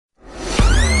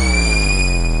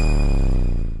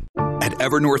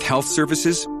Evernorth Health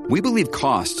Services, we believe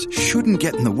costs shouldn't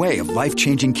get in the way of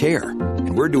life-changing care,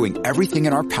 and we're doing everything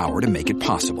in our power to make it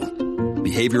possible.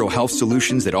 Behavioral health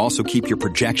solutions that also keep your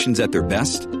projections at their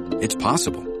best? It's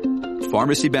possible.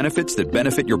 Pharmacy benefits that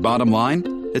benefit your bottom line?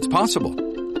 It's possible.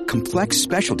 Complex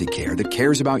specialty care that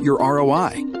cares about your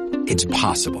ROI? It's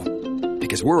possible.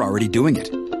 Because we're already doing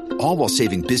it. All while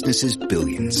saving businesses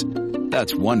billions.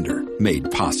 That's Wonder made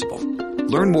possible.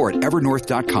 Learn more at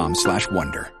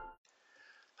evernorth.com/wonder.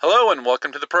 Hello and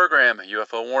welcome to the program,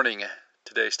 UFO Warning.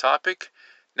 Today's topic,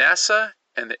 NASA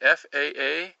and the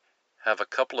FAA have a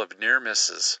couple of near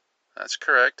misses. That's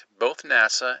correct. Both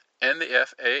NASA and the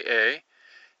FAA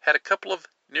had a couple of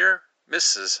near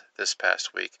misses this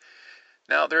past week.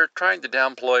 Now, they're trying to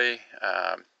downplay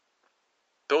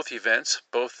both events,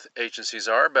 both agencies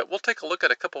are, but we'll take a look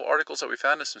at a couple of articles that we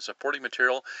found in some supporting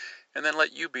material and then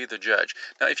let you be the judge.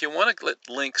 Now, if you want to get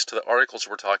links to the articles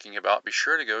we're talking about, be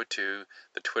sure to go to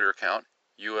the Twitter account,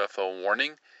 UFO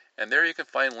Warning, and there you can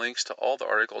find links to all the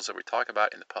articles that we talk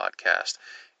about in the podcast.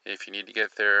 If you need to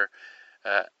get there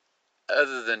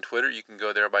other than Twitter, you can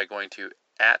go there by going to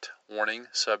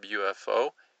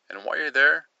 @warning_sub-UFO, and while you're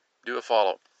there, do a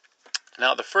follow.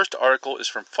 Now, the first article is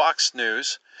from Fox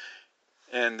News,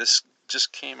 and this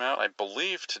just came out, I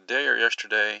believe, today or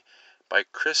yesterday by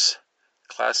Chris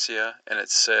Classia, and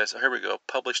it says, here we go,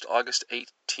 published August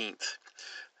 18th.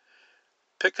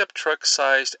 Pickup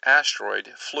truck-sized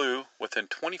asteroid flew within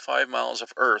 25 miles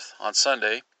of Earth on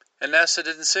Sunday, and NASA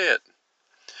didn't see it.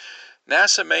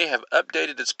 NASA may have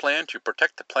updated its plan to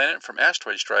protect the planet from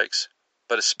asteroid strikes,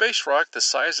 but a space rock the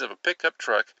size of a pickup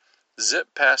truck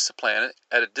zipped past the planet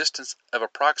at a distance of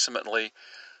approximately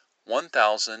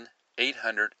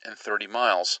 1,830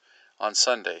 miles on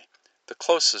Sunday, the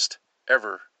closest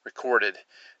ever recorded.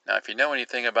 Now, if you know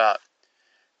anything about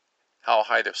how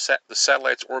high the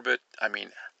satellites orbit, I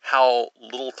mean, how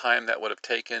little time that would have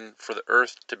taken for the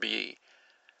Earth to be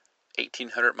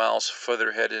 1,800 miles further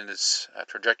ahead in its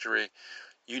trajectory,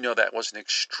 you know that was an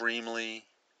extremely,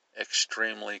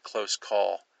 extremely close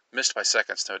call. Missed by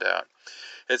seconds, no doubt.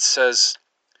 It says,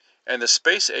 and the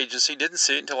space agency didn't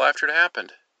see it until after it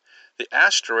happened. The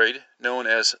asteroid, known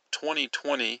as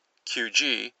 2020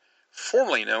 QG,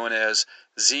 formerly known as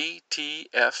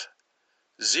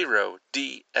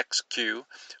ZTF-0DXQ,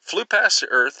 flew past the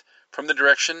Earth from the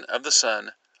direction of the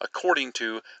Sun, according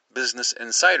to Business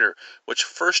Insider, which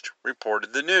first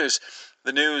reported the news.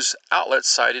 The news outlet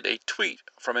cited a tweet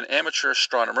from an amateur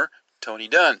astronomer, Tony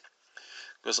Dunn.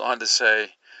 Goes on to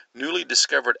say, newly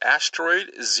discovered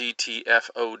asteroid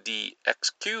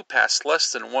ZTF-0DXQ passed less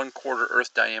than 1/4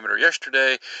 Earth diameter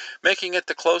yesterday, making it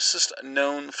the closest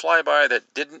known flyby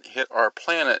that didn't hit our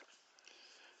planet.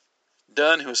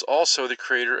 Dunn, who is also the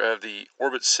creator of the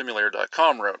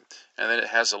OrbitSimulator.com, wrote. And then it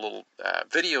has a little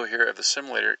video here of the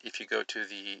simulator. If you go to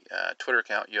the Twitter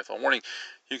account, UFO Warning,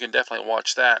 you can definitely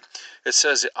watch that. It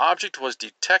says the object was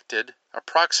detected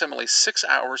approximately 6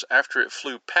 hours after it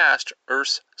flew past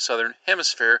Earth's southern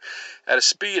hemisphere at a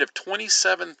speed of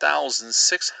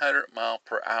 27,600 miles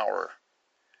per hour.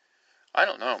 I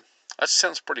don't know. That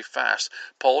sounds pretty fast.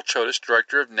 Paul Chodas,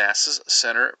 director of NASA's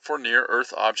Center for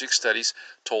Near-Earth Object Studies,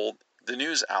 told the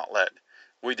news outlet,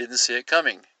 we didn't see it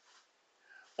coming.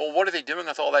 Well, what are they doing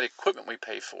with all that equipment we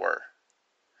pay for?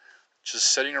 Just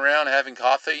sitting around having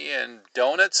coffee and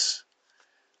donuts?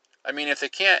 I mean, if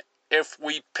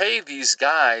we pay these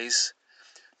guys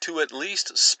to at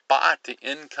least spot the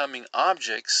incoming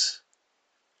objects,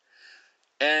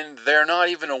 and they're not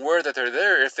even aware that they're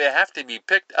there, if they have to be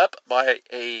picked up by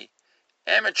a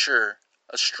amateur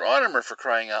astronomer, for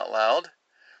crying out loud,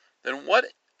 then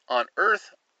what on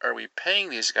earth are we paying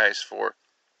these guys for?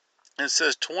 And it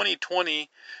says 2020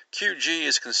 QG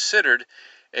is considered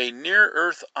a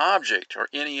near-Earth object, or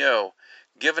NEO,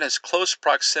 given its close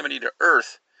proximity to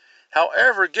Earth.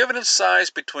 However, given its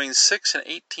size between 6 and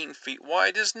 18 feet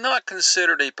wide, is not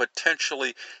considered a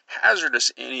potentially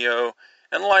hazardous NEO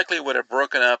and likely would have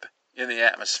broken up in the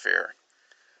atmosphere.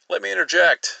 Let me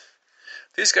interject.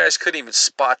 These guys couldn't even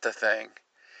spot the thing.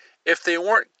 If they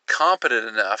weren't competent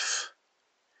enough,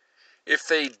 if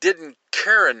they didn't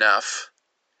care enough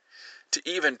to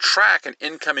even track an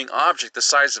incoming object the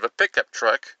size of a pickup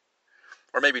truck,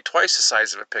 or maybe twice the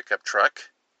size of a pickup truck,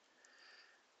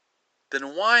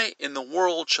 then why in the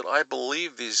world should I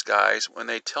believe these guys when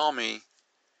they tell me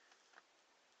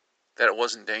that it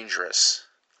wasn't dangerous?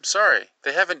 I'm sorry,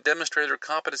 they haven't demonstrated their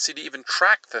competency to even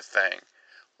track the thing.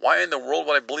 Why in the world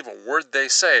would I believe a word they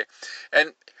say?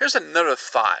 And here's another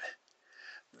thought.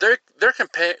 They're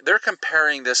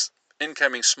comparing this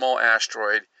incoming small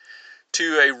asteroid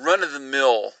to a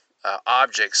run-of-the-mill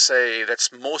object, say,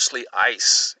 that's mostly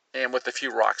ice and with a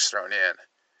few rocks thrown in.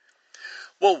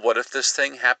 Well, what if this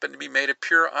thing happened to be made of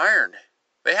pure iron?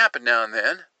 They happen now and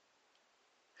then.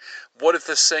 What if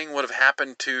this thing would have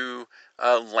happened to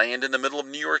land in the middle of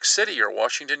New York City or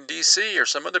Washington, D.C. or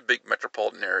some other big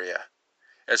metropolitan area,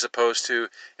 as opposed to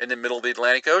in the middle of the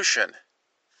Atlantic Ocean?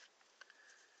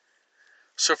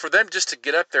 So for them just to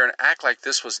get up there and act like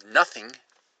this was nothing,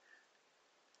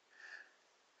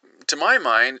 to my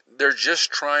mind, they're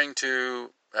just trying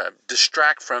to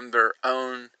distract from their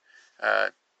own,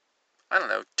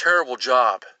 terrible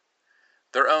job,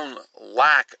 their own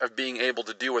lack of being able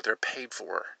to do what they're paid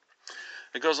for.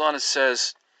 It goes on and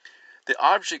says, the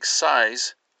object's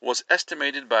size was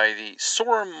estimated by the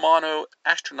Sormano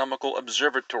Astronomical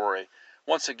Observatory.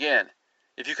 Once again,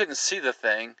 if you couldn't see the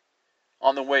thing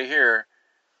on the way here,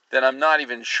 then I'm not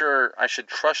even sure I should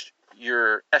trust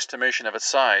your estimation of its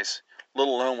size, let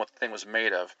alone what the thing was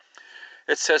made of.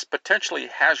 It says potentially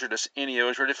hazardous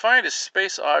NEOs are defined as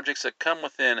space objects that come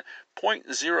within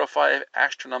 0.05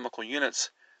 astronomical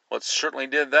units. Well, it certainly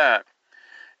did that.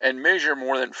 And measure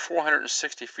more than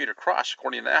 460 feet across,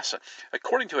 according to NASA.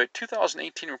 According to a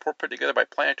 2018 report put together by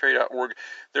Planetary.org,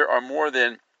 there are more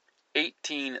than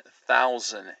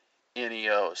 18,000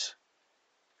 NEOs.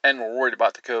 And we're worried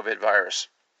about the COVID virus.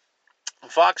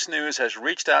 Fox News has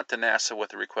reached out to NASA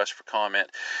with a request for comment.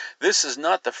 This is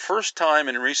not the first time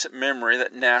in recent memory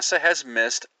that NASA has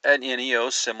missed an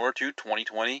NEO similar to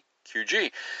 2020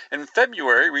 QG. In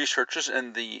February, researchers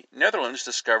in the Netherlands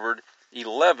discovered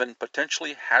 11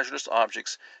 potentially hazardous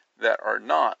objects that are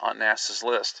not on NASA's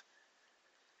list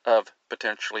of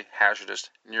potentially hazardous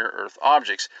near-Earth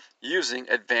objects using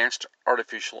advanced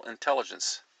artificial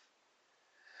intelligence.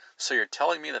 So you're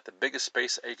telling me that the biggest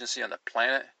space agency on the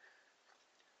planet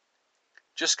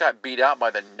just got beat out by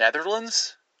the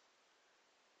Netherlands?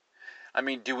 I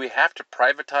mean, do we have to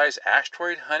privatize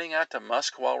asteroid hunting out to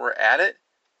Musk while we're at it?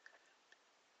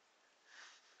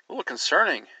 A little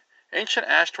concerning. Ancient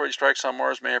asteroid strikes on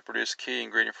Mars may have produced key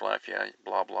ingredient for life. Yeah,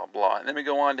 blah, blah, blah. And then we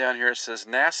go on down here. It says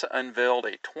NASA unveiled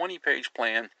a 20-page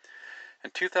plan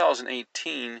in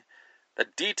 2018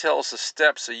 that details the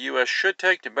steps the U.S. should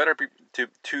take to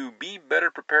be better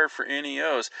prepared for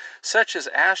NEOs, such as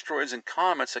asteroids and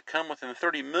comets that come within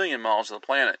 30 million miles of the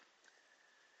planet.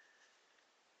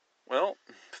 Well,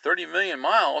 30 million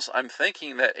miles, I'm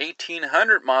thinking that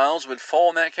 1,800 miles would fall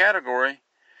in that category.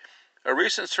 A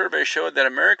recent survey showed that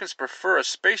Americans prefer a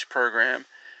space program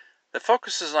that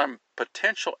focuses on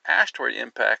potential asteroid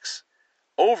impacts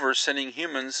over sending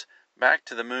humans back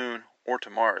to the moon or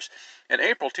to Mars. In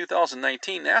April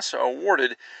 2019, NASA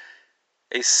awarded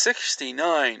a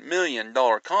 $69 million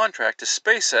contract to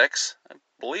SpaceX, I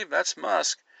believe that's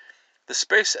Musk, the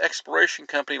space exploration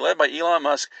company led by Elon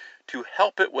Musk, to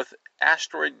help it with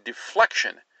asteroid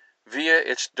deflection via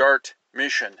its DART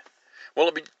mission.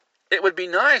 Well, it would be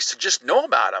nice to just know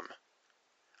about them,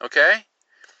 okay?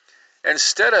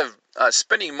 Instead of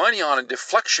spending money on a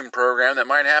deflection program that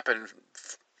might happen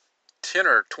 10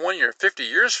 or 20 or 50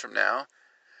 years from now,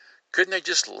 couldn't they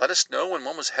just let us know when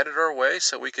one was headed our way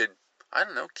so we could,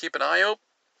 keep an eye open?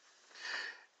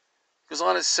 Goes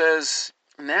on, it says,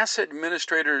 NASA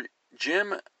Administrator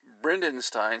Jim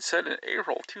Bridenstine said in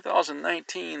April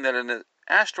 2019 that an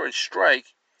asteroid strike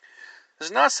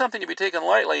is not something to be taken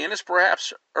lightly and is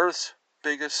perhaps Earth's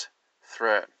biggest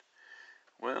threat.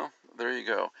 Well, there you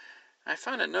go. I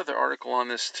found another article on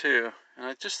this too, and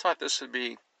I just thought this would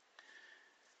be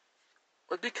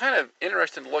kind of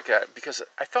interesting to look at because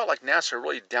I felt like NASA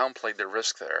really downplayed the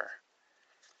risk there.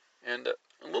 And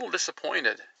a little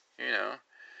disappointed,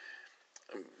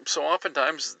 So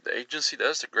oftentimes the agency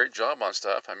does a great job on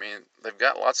stuff. I mean, they've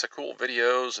got lots of cool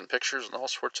videos and pictures and all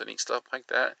sorts of neat stuff like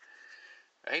that.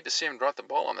 I hate to see them drop the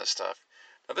ball on this stuff.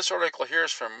 Now, this article here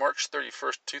is from March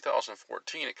 31st,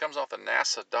 2014. It comes off the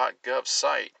nasa.gov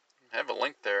site. I have a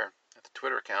link there at the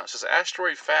Twitter account. It says,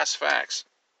 Asteroid Fast Facts.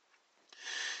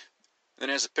 Then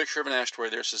it has a picture of an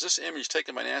asteroid there. It says, this image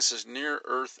taken by NASA's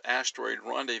Near-Earth Asteroid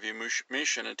Rendezvous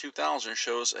mission in 2000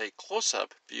 shows a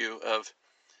close-up view of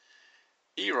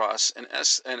Eros, an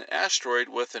asteroid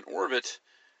with an orbit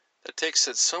that takes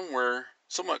it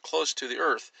somewhat close to the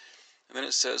Earth. And then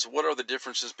it says, what are the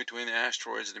differences between the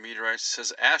asteroids and the meteorites? It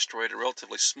says, asteroid, a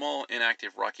relatively small,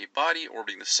 inactive rocky body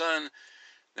orbiting the sun.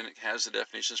 Then it has the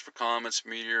definitions for comets,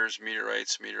 meteors,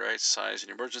 meteorites, size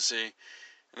and emergency.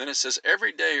 And then it says,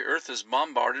 every day Earth is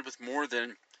bombarded with more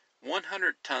than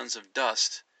 100 tons of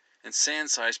dust and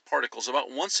sand-sized particles.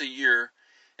 About once a year,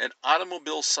 an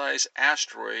automobile-sized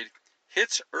asteroid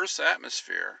hits Earth's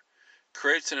atmosphere,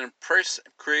 creates an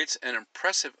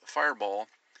impressive fireball,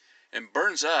 and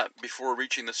burns up before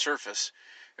reaching the surface.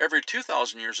 Every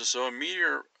 2,000 years or so, a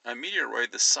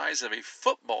meteoroid the size of a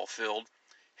football field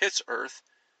hits Earth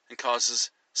and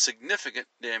causes significant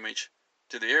damage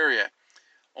to the area.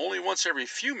 Only once every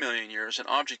few million years, an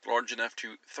object large enough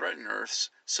to threaten Earth's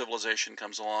civilization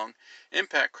comes along.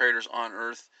 Impact craters on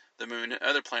Earth, the Moon, and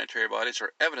other planetary bodies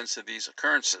are evidence of these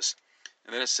occurrences.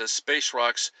 And then it says space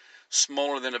rocks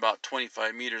smaller than about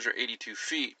 25 meters or 82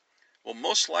 feet will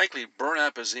most likely burn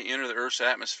up as they enter the Earth's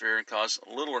atmosphere and cause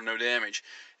little or no damage.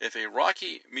 If a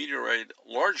rocky meteoroid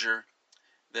larger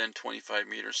than 25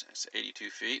 meters, that's 82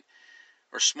 feet,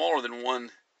 or smaller than 1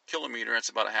 kilometer, that's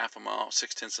about a half a mile,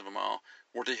 6/10 of a mile,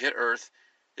 were to hit Earth,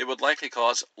 it would likely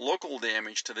cause local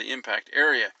damage to the impact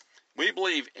area. We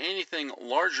believe anything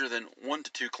larger than 1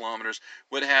 to 2 kilometers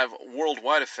would have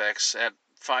worldwide effects. At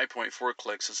 5.4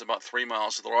 clicks, it's about 3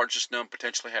 miles. The largest known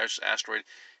potentially hazardous asteroid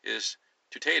is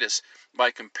Tutatis.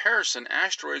 By comparison,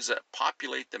 asteroids that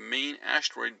populate the main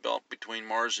asteroid belt between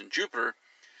Mars and Jupiter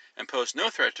and pose no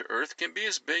threat to Earth can be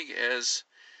as big as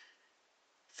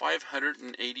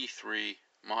 583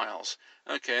 miles.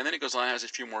 Okay, and then it goes on and has a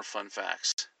few more fun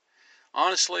facts.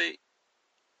 Honestly,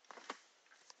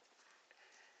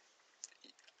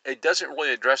 it doesn't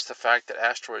really address the fact that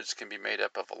asteroids can be made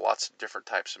up of lots of different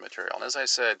types of material. And as I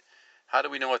said, how do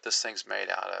we know what this thing's made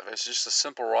out of? Is it just a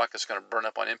simple rock that's going to burn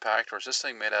up on impact, or is this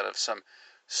thing made out of some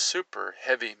super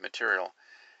heavy material?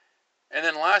 And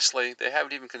then lastly, they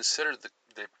haven't even considered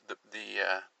the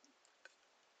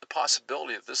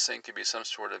possibility that this thing could be some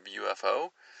sort of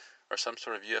UFO or some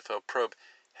sort of UFO probe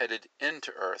headed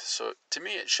into Earth. So to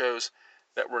me, it shows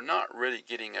that we're not really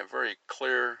getting a very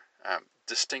clear,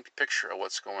 distinct picture of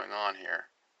what's going on here.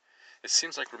 It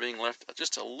seems like we're being left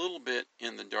just a little bit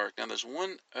in the dark. Now, there's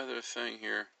one other thing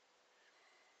here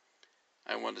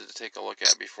I wanted to take a look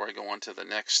at before I go on to the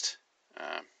next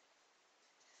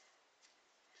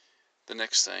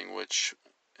thing, which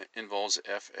involves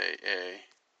FAA.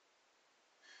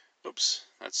 Oops,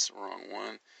 that's the wrong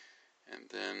one. And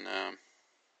then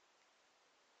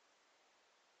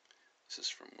this is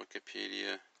from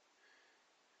Wikipedia.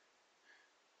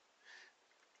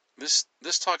 This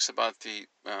talks about the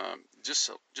just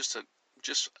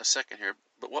a second here.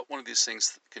 But what one of these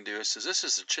things can do is says this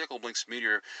is the Chelyabinsk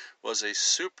meteor was a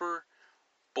super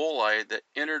bolide that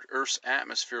entered Earth's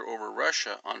atmosphere over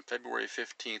Russia on February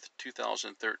 15th,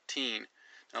 2013.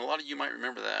 And a lot of you might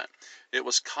remember that. It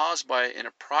was caused by an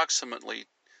approximately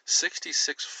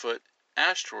 66-foot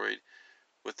asteroid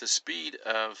with the speed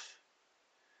of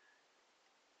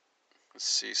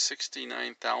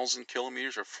 69,000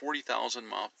 kilometers or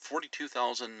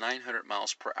 42,900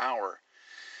 miles per hour.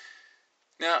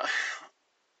 Now,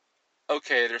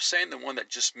 okay, they're saying the one that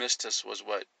just missed us was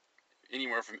what?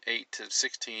 Anywhere from 8 to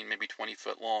 16, maybe 20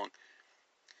 foot long.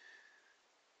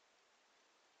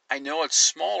 I know it's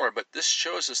smaller, but this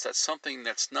shows us that something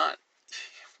that's not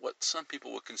what some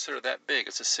people would consider that big.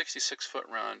 It's a 66-foot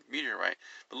round meteorite.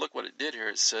 But look what it did here.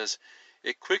 It says,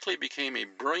 it quickly became a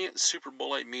brilliant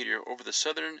superbolide meteor over the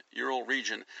southern Ural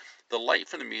region. The light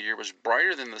from the meteor was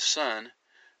brighter than the sun,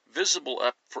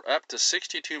 visible for up to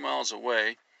 62 miles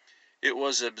away. It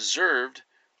was observed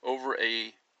over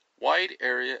a wide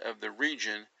area of the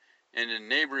region and in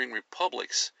neighboring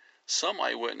republics. Some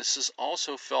eyewitnesses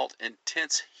also felt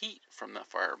intense heat from the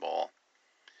fireball.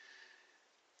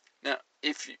 Now,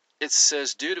 it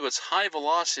says due to its high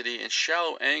velocity and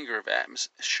shallow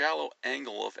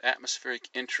angle of atmospheric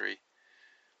entry,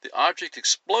 the object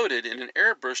exploded in an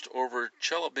airburst over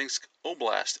Chelyabinsk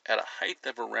Oblast at a height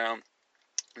of around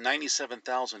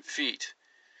 97,000 feet.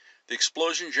 The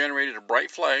explosion generated a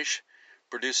bright flash,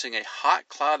 producing a hot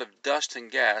cloud of dust and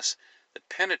gas that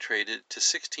penetrated to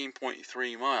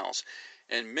 16.3 miles,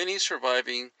 and many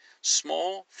surviving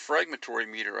small fragmentary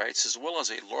meteorites, as well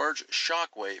as a large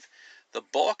shock wave. The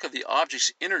bulk of the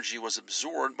object's energy was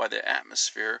absorbed by the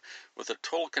atmosphere, with a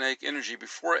total kinetic energy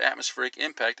before atmospheric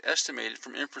impact estimated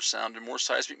from infrasound and more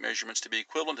seismic measurements to be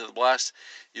equivalent to the blast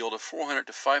yield of 400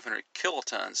 to 500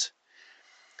 kilotons.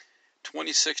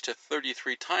 26 to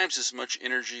 33 times as much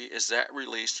energy as that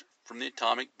released from the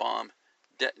atomic bomb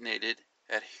detonated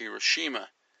at Hiroshima.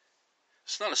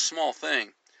 It's not a small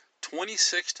thing.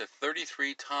 26 to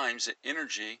 33 times the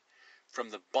energy from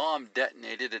the bomb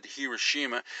detonated at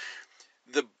Hiroshima.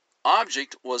 The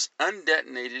object was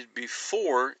undetonated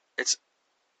before its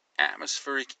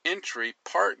atmospheric entry,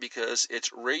 part because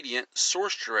its radiant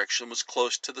source direction was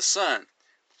close to the sun.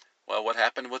 Well, what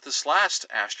happened with this last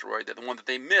asteroid, the one that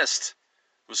they missed,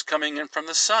 was coming in from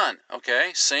the sun,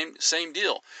 okay? Same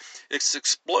deal. Its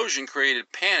explosion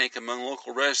created panic among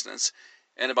local residents,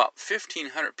 and about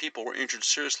 1,500 people were injured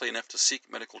seriously enough to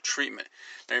seek medical treatment.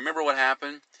 Now remember what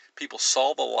happened? People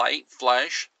saw the light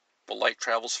flash. Well, light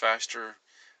travels faster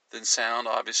than sound,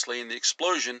 obviously. In the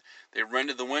explosion, they ran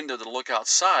to the window to look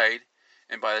outside,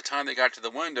 and by the time they got to the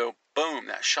window, boom,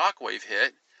 that shockwave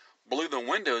hit, blew the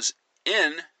windows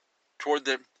in toward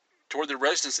the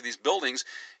residents of these buildings,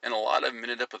 and a lot of them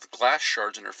ended up with glass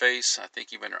shards in their face, I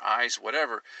think even their eyes,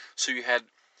 whatever. So you had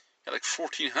like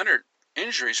 1,400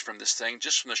 injuries from this thing,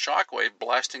 just from the shockwave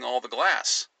blasting all the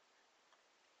glass.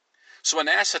 So when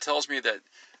NASA tells me that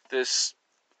this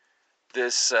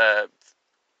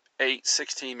 8,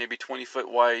 16, maybe 20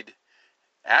 foot wide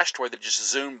asteroid that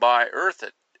just zoomed by Earth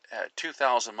at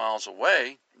 2,000 miles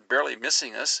away, barely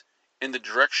missing us, in the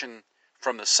direction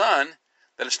from the sun,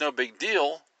 that it's no big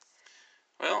deal,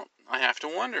 well, I have to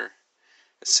wonder.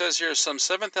 It says here some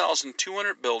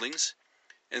 7,200 buildings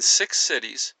in 6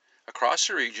 cities across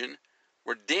the region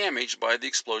were damaged by the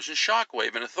explosion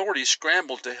shockwave, and authorities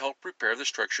scrambled to help repair the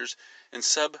structures in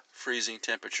sub-freezing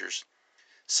temperatures.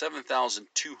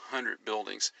 7,200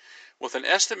 buildings, with an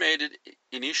estimated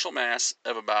initial mass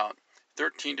of about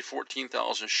 13 to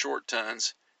 14,000 short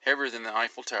tons, heavier than the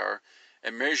Eiffel Tower,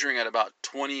 and measuring at about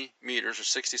 20 meters or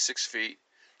 66 feet.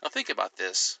 Now think about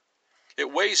this.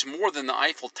 It weighs more than the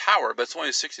Eiffel Tower, but it's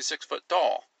only 66 foot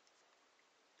tall.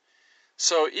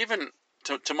 So even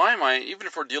to my mind, even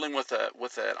if we're dealing with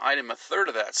an item a third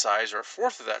of that size or a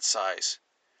fourth of that size,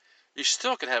 you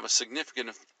still could have a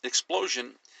significant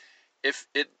explosion if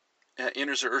it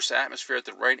enters the Earth's atmosphere at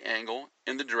the right angle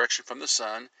in the direction from the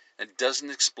sun and doesn't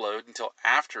explode until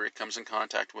after it comes in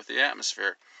contact with the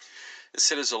atmosphere. It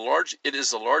said it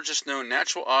is the largest known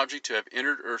natural object to have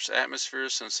entered Earth's atmosphere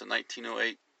since the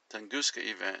 1908 Tunguska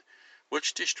event,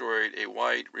 which destroyed a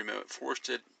wide, remote,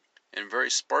 forested, and very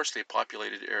sparsely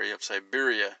populated area of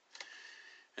Siberia.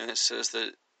 And it says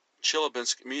that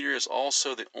Chelyabinsk meteor is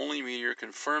also the only meteor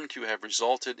confirmed to have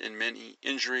resulted in many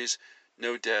injuries.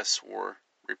 No deaths were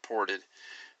reported.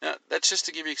 Now, that's just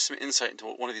to give you some insight into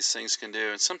what one of these things can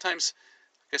do. And sometimes,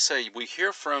 like I say, we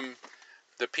hear from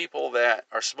the people that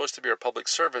are supposed to be our public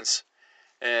servants,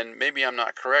 and maybe I'm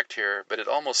not correct here, but it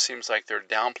almost seems like they're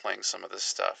downplaying some of this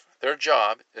stuff. Their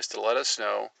job is to let us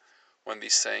know when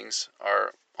these things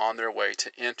are on their way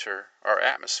to enter our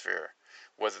atmosphere,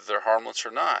 whether they're harmless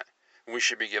or not. We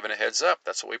should be given a heads up.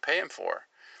 That's what we pay them for.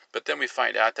 But then we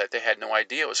find out that they had no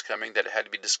idea it was coming, that it had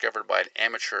to be discovered by an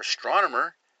amateur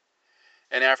astronomer.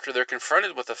 And after they're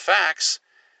confronted with the facts,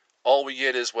 all we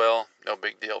get is, well, no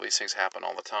big deal. These things happen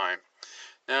all the time.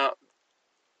 Now,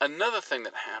 another thing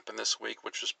that happened this week,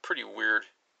 which was pretty weird,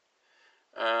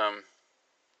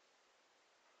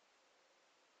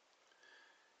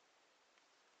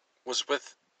 was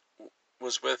with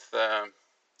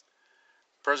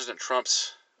President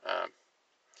Trump's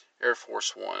Air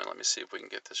Force One. And let me see if we can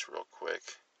get this real quick.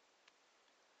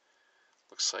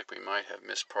 Looks like we might have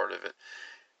missed part of it.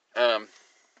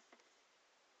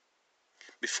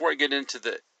 Before I get into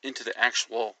the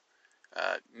actual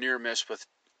near miss with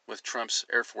Trump's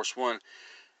Air Force One,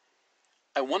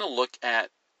 I want to look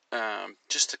at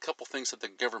just a couple things that the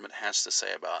government has to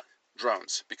say about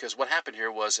drones, because what happened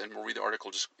here was, and we'll read the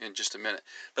article in just a minute,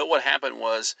 but what happened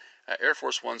was Air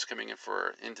Force One's coming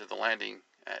into the landing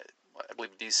at, I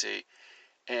believe, D.C.,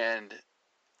 and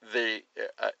a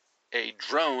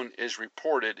drone is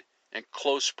reported in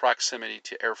close proximity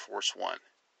to Air Force One.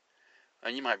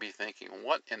 And you might be thinking,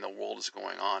 what in the world is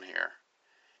going on here?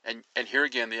 And here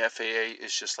again, the FAA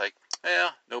is just like,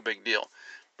 no big deal.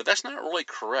 But that's not really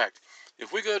correct.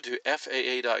 If we go to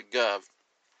FAA.gov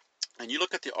and you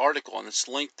look at the article, and it's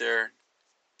linked there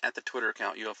at the Twitter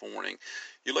account, UFO Warning,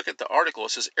 you look at the article,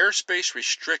 it says airspace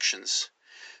restrictions.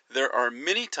 There are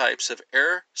many types of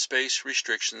airspace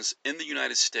restrictions in the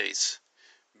United States.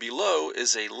 Below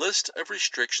is a list of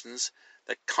restrictions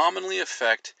that commonly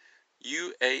affect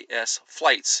UAS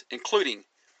flights, including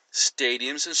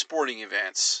stadiums and sporting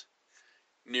events,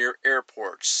 near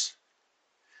airports,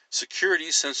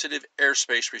 security-sensitive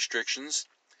airspace restrictions,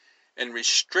 and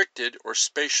restricted or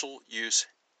special use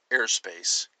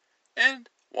airspace, and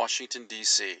Washington,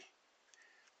 D.C.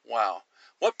 Wow.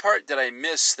 What part did I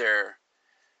miss there,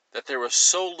 that there was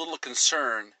so little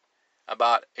concern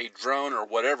about a drone or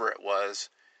whatever it was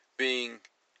being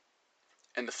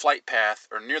in the flight path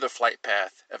or near the flight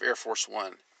path of Air Force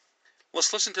One?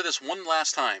 Let's listen to this one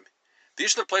last time.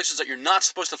 These are the places that you're not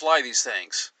supposed to fly these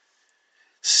things.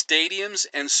 Stadiums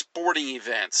and sporting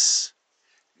events,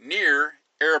 near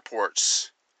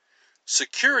airports,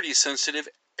 security-sensitive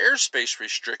airspace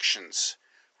restrictions,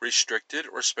 restricted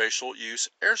or special use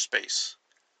airspace,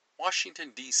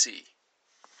 Washington, D.C.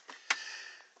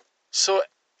 So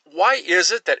Why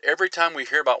is it that every time we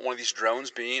hear about one of these drones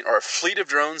being, or a fleet of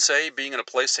drones, say, being in a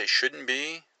place they shouldn't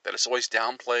be, that it's always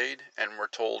downplayed and we're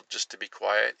told just to be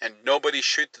quiet and nobody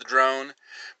shoot the drone?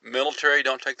 Military,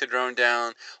 don't take the drone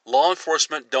down. Law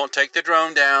enforcement, don't take the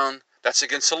drone down. That's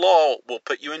against the law. We'll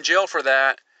put you in jail for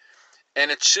that. And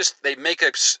it's just, they make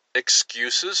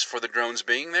excuses for the drones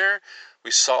being there.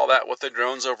 We saw that with the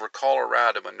drones over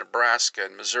Colorado and Nebraska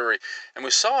and Missouri. And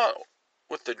we saw it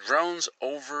with the drones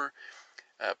over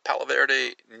Palo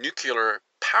Verde nuclear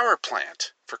power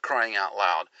plant, for crying out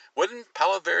loud. Wouldn't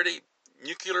Palo Verde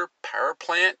nuclear power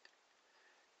plant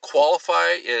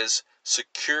qualify as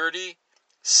security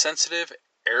sensitive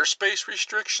airspace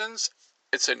restrictions?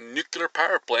 It's a nuclear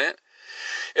power plant.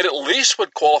 It at least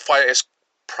would qualify as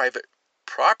private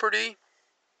property.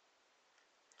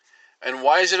 And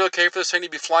why is it okay for this thing to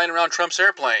be flying around Trump's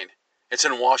airplane? It's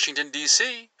in Washington,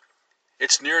 D.C.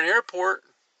 It's near an airport.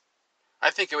 I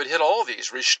think it would hit all of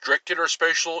these. Restricted or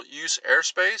special use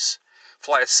airspace.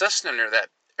 Fly a Cessna near that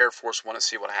Air Force One and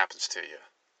see what happens to you.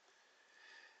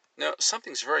 Now,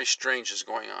 something's very strange is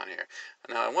going on here.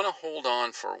 Now, I want to hold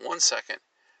on for 1 second,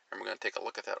 and we're going to take a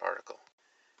look at that article.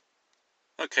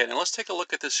 Okay, now let's take a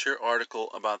look at this here article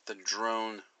about the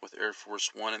drone with Air Force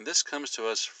One, and this comes to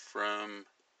us from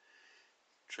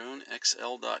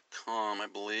dronexl.com, I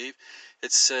believe.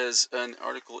 It says an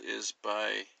article is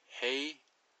by Hay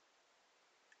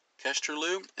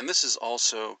Kesterlew, and this is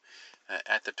also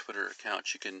at the Twitter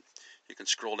account. You can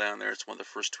scroll down there. It's one of the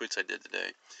first tweets I did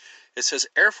today. It says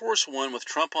Air Force One with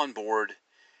Trump on board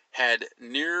had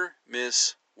near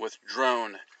miss with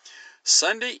drone.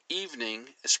 Sunday evening,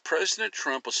 as President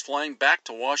Trump was flying back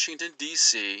to Washington,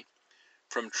 D.C.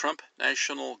 from Trump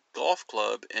National Golf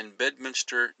Club in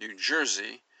Bedminster, New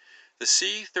Jersey, the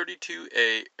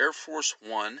C-32A Air Force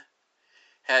One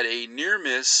had a near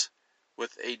miss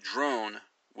with a drone,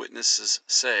 witnesses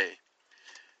say.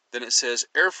 Then it says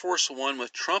Air Force One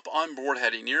with Trump on board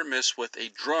had a near miss with a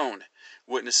drone,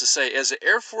 witnesses say. As the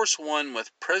Air Force One with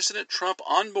President Trump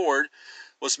on board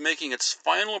was making its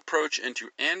final approach into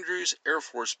Andrews Air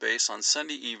Force Base on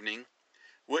Sunday evening,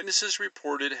 witnesses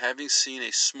reported having seen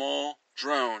a small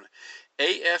drone.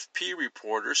 AFP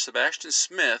reporter Sebastian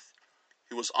Smith,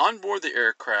 who was on board the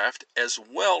aircraft, as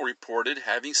well reported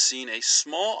having seen a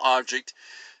small object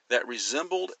that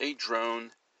resembled a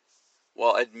drone,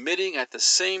 while admitting at the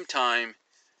same time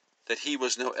that he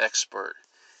was no expert.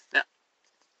 Now,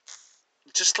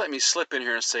 just let me slip in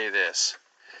here and say this.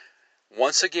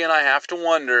 Once again, I have to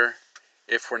wonder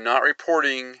if we're not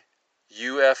reporting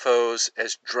UFOs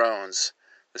as drones.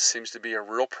 This seems to be a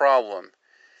real problem.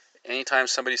 Anytime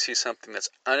somebody sees something that's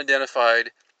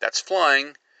unidentified, that's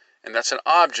flying, and that's an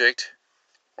object,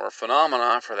 or a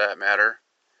phenomenon for that matter,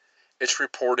 it's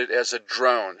reported as a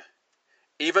drone.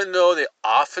 Even though they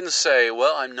often say,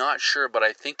 well, I'm not sure, but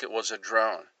I think it was a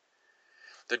drone.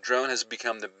 The drone has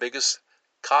become the biggest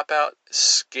cop-out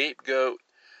scapegoat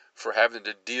for having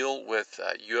to deal with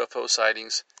UFO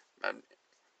sightings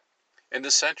in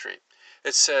this century.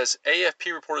 It says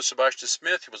AFP reporter Sebastian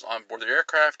Smith, who was on board the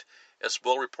aircraft, as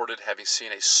well reported having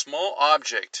seen a small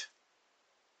object.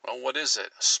 Well, what is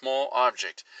it? A small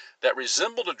object that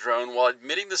resembled a drone, while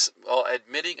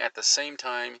admitting at the same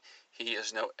time he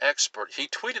is no expert. He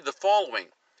tweeted the following: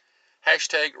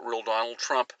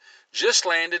 #RealDonaldTrump just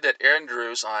landed at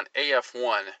Andrews on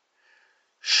AF-1.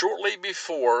 Shortly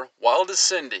before, while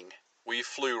descending, we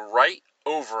flew right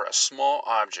over a small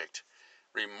object,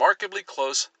 remarkably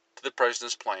close to the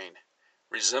president's plane.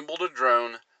 Resembled a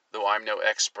drone, though I'm no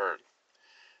expert.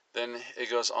 Then it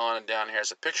goes on, and down here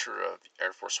is a picture of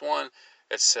Air Force One.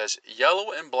 It says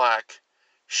yellow and black,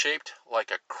 shaped like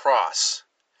a cross.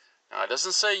 Now, it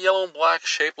doesn't say yellow and black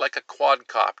shaped like a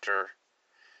quadcopter.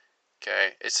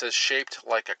 Okay, it says shaped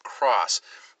like a cross.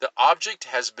 The object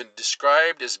has been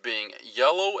described as being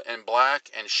yellow and black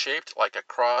and shaped like a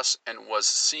cross, and was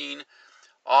seen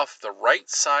off the right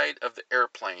side of the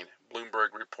airplane.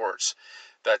 Bloomberg reports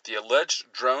that the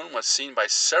alleged drone was seen by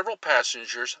several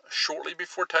passengers shortly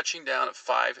before touching down at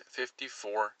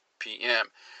 5:54 p.m.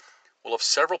 Well, if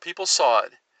several people saw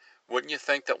it, wouldn't you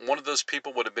think that one of those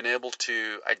people would have been able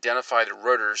to identify the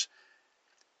rotors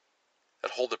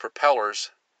that hold the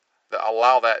propellers that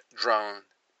allow that drone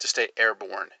to stay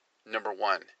airborne? Number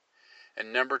one.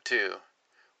 And number two,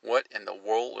 what in the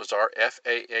world is our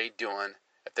FAA doing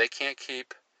if they can't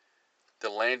keep the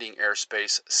landing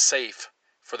airspace safe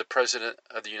for the President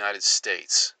of the United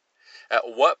States?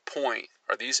 At what point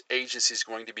are these agencies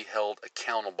going to be held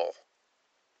accountable?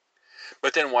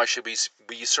 But then why should we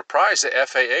be surprised that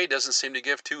FAA doesn't seem to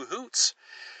give two hoots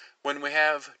when we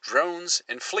have drones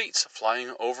and fleets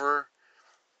flying over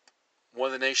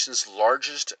one of the nation's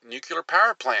largest nuclear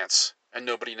power plants, and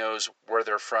nobody knows where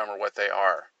they're from or what they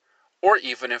are, or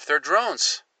even if they're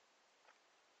drones.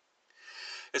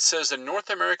 It says the North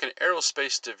American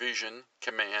Aerospace Division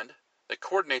Command that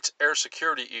coordinates air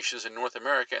security issues in North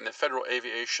America and the Federal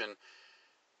Aviation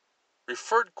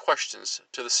referred questions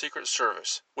to the Secret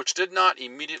Service, which did not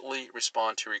immediately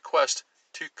respond to requests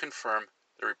to confirm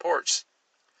the reports.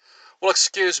 Well,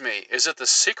 excuse me, is it the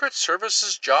Secret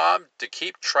Service's job to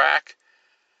keep track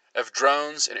of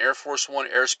drones in Air Force One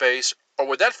airspace, or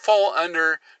would that fall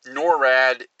under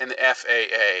NORAD and the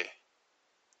FAA?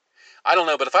 I don't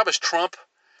know, but if I was Trump,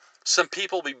 some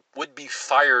people would be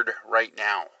fired right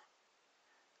now.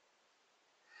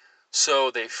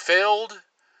 So they failed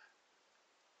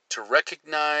to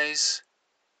recognize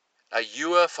a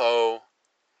UFO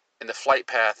in the flight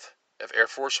path of Air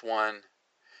Force One,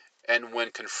 and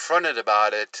when confronted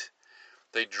about it,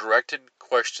 they directed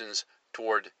questions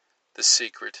toward the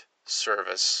Secret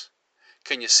Service.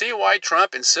 Can you see why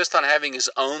Trump insists on having his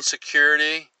own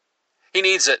security? He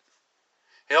needs it.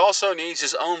 He also needs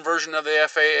his own version of the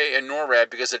FAA and NORAD,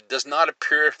 because it does not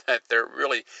appear that they're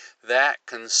really that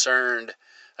concerned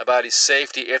about his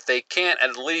safety if they can't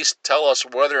at least tell us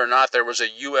whether or not there was a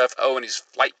UFO in his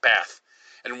flight path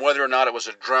and whether or not it was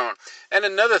a drone. And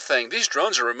another thing, these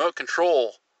drones are remote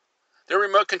control. They're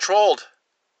remote controlled.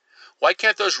 Why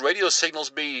can't those radio signals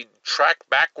be tracked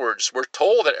backwards? We're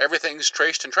told that everything's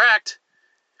traced and tracked.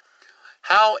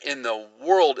 How in the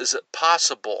world is it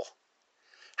possible?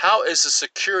 How is the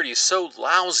security so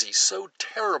lousy, so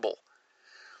terrible,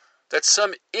 that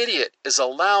some idiot is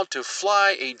allowed to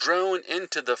fly a drone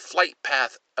into the flight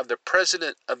path of the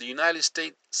President of the United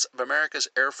States of America's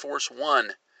Air Force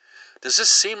One? Does this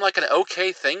seem like an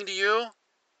okay thing to you?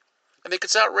 I think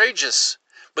it's outrageous.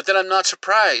 But then I'm not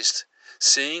surprised,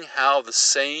 seeing how the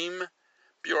same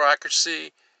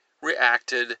bureaucracy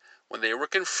reacted when they were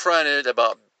confronted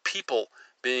about people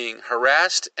being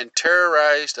harassed and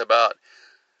terrorized about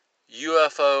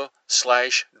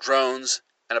UFO/drones,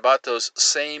 and about those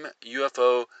same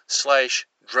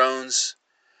UFO/drones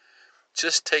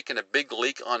just taking a big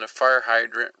leak on a fire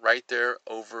hydrant right there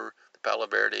over the Palo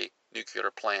Verde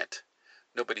nuclear plant.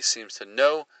 Nobody seems to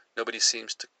know. Nobody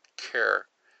seems to care.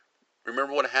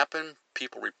 Remember what happened?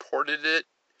 People reported it,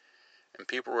 and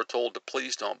people were told to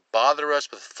please don't bother us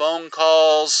with phone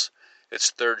calls. It's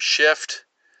third shift.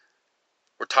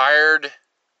 We're tired.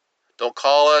 Don't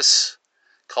call us.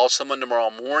 Call someone tomorrow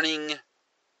morning.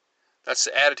 That's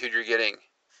the attitude you're getting.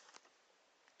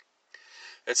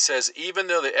 It says even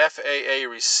though the FAA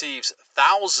receives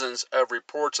thousands of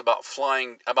reports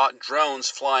about drones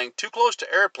flying too close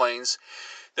to airplanes,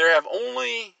 there have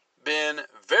only been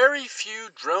very few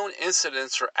drone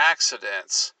incidents or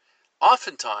accidents.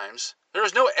 Oftentimes, there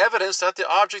is no evidence that the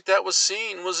object that was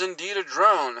seen was indeed a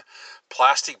drone.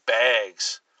 Plastic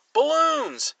bags,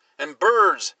 balloons, and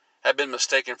birds have been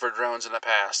mistaken for drones in the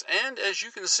past. And as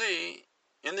you can see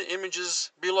in the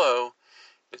images below,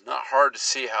 it's not hard to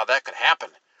see how that could happen,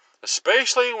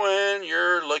 especially when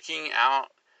you're looking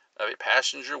out of a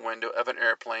passenger window of an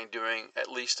airplane doing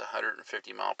at least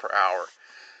 150 miles per hour.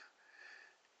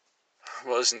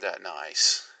 Well, isn't that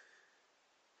nice?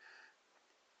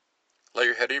 Lay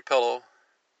your head on your pillow,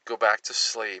 go back to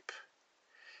sleep,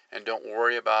 and don't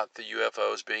worry about the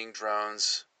UFOs being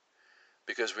drones,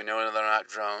 because we know they're not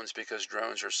drones, because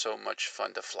drones are so much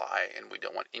fun to fly, and we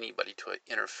don't want anybody to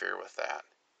interfere with that.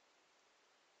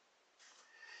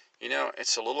 You know,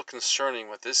 it's a little concerning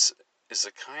what this is,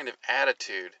 the kind of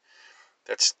attitude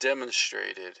that's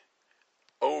demonstrated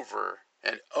over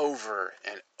and over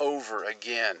and over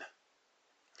again.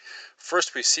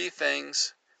 First, we see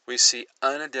things, we see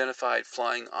unidentified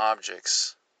flying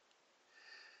objects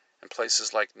in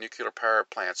places like nuclear power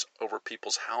plants, over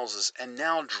people's houses, and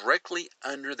now directly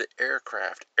under the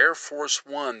aircraft. Air Force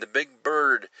One, the big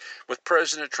bird with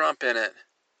President Trump in it.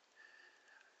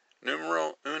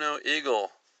 Numero Uno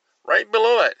Eagle, right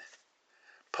below it,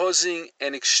 posing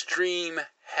an extreme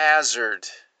hazard.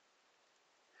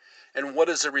 And what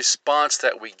is the response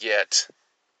that we get?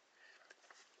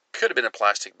 Could have been a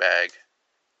plastic bag.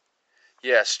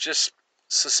 Yes, just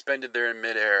suspended there in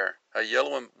midair. A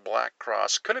yellow and black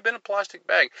cross. Could have been a plastic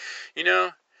bag. You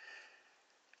know,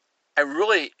 I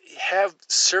really have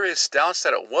serious doubts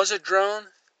that it was a drone.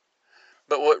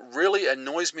 But what really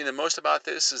annoys me the most about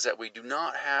this is that we do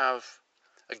not have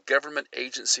a government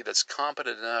agency that's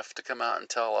competent enough to come out and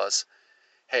tell us,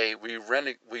 hey, we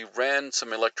ran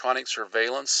some electronic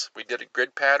surveillance. We did a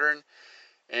grid pattern.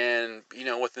 And, you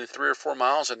know, within 3 or 4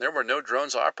 miles, and there were no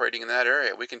drones operating in that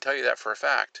area. We can tell you that for a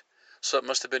fact. So it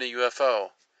must have been a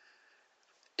UFO.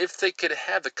 if they could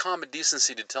have the common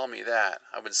decency to tell me that,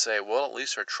 I would say, well, at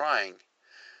least they're trying.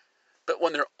 But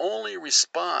when their only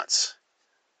response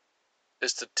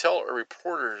is to tell a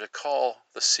reporter to call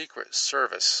the Secret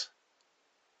Service,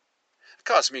 it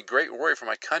caused me great worry for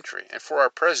my country and for our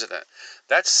president.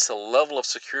 That's the level of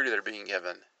security they're being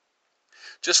given.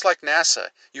 Just like NASA,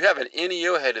 you have an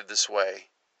NEO headed this way.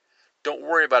 Don't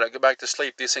worry about it. Go back to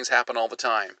sleep. These things happen all the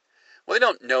time. Well, they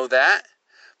don't know that.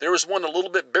 There was one a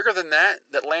little bit bigger than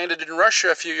that landed in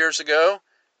Russia a few years ago,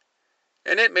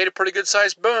 and it made a pretty good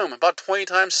sized boom, about 20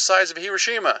 times the size of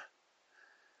Hiroshima.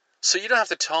 So you don't have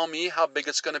to tell me how big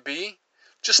it's going to be.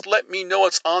 Just let me know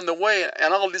it's on the way,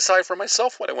 and I'll decide for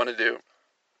myself what I want to do.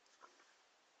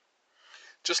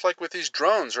 Just like with these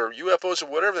drones or UFOs or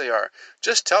whatever they are.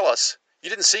 Just tell us you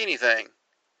didn't see anything.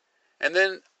 And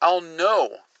then I'll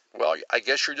know. Well, I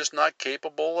guess you're just not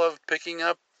capable of picking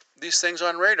up these things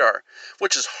on radar,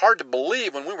 which is hard to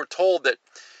believe when we were told that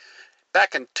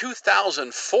back in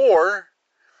 2004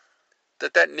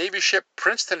 that Navy ship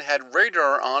Princeton had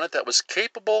radar on it that was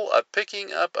capable of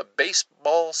picking up a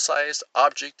baseball-sized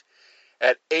object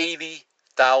at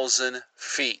 80,000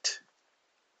 feet.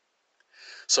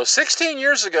 So 16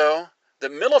 years ago, the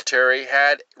military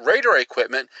had radar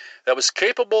equipment that was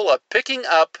capable of picking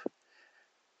up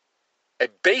a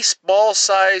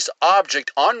baseball-sized object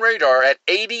on radar at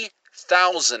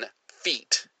 80,000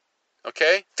 feet.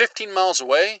 Okay? 15 miles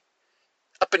away,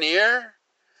 up in the air,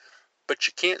 but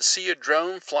you can't see a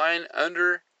drone flying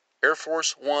under Air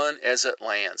Force One as it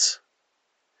lands.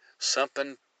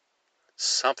 Something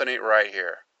ain't right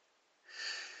here.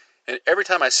 And every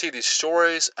time I see these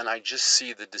stories and I just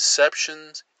see the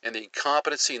deceptions and the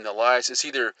incompetency and the lies, it's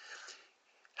either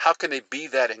how can they be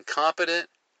that incompetent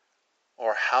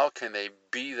or how can they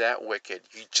be that wicked?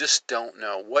 You just don't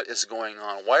know what is going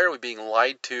on. Why are we being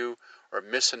lied to or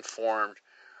misinformed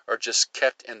or just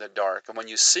kept in the dark? And when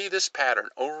you see this pattern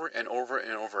over and over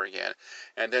and over again,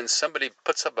 and then somebody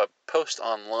puts up a post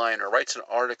online or writes an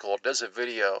article, does a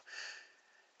video,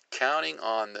 counting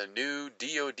on the new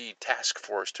DOD task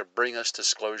force to bring us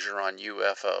disclosure on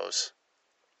UFOs,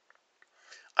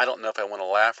 I don't know if I want to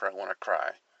laugh or I want to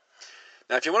cry.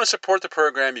 Now, if you want to support the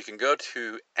program, you can go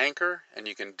to Anchor, and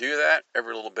you can do that.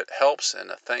 Every little bit helps, and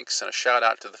a thanks and a shout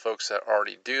out to the folks that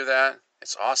already do that.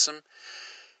 It's awesome.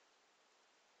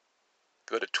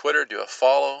 Go to Twitter, do a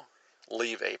follow,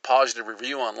 leave a positive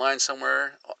review online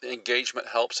somewhere. Engagement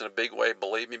helps in a big way,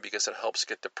 believe me, because it helps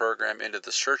get the program into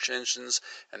the search engines,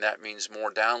 and that means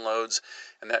more downloads,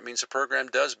 and that means the program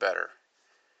does better.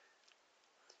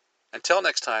 Until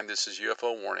next time, this is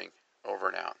UFO Warning, over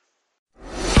and out.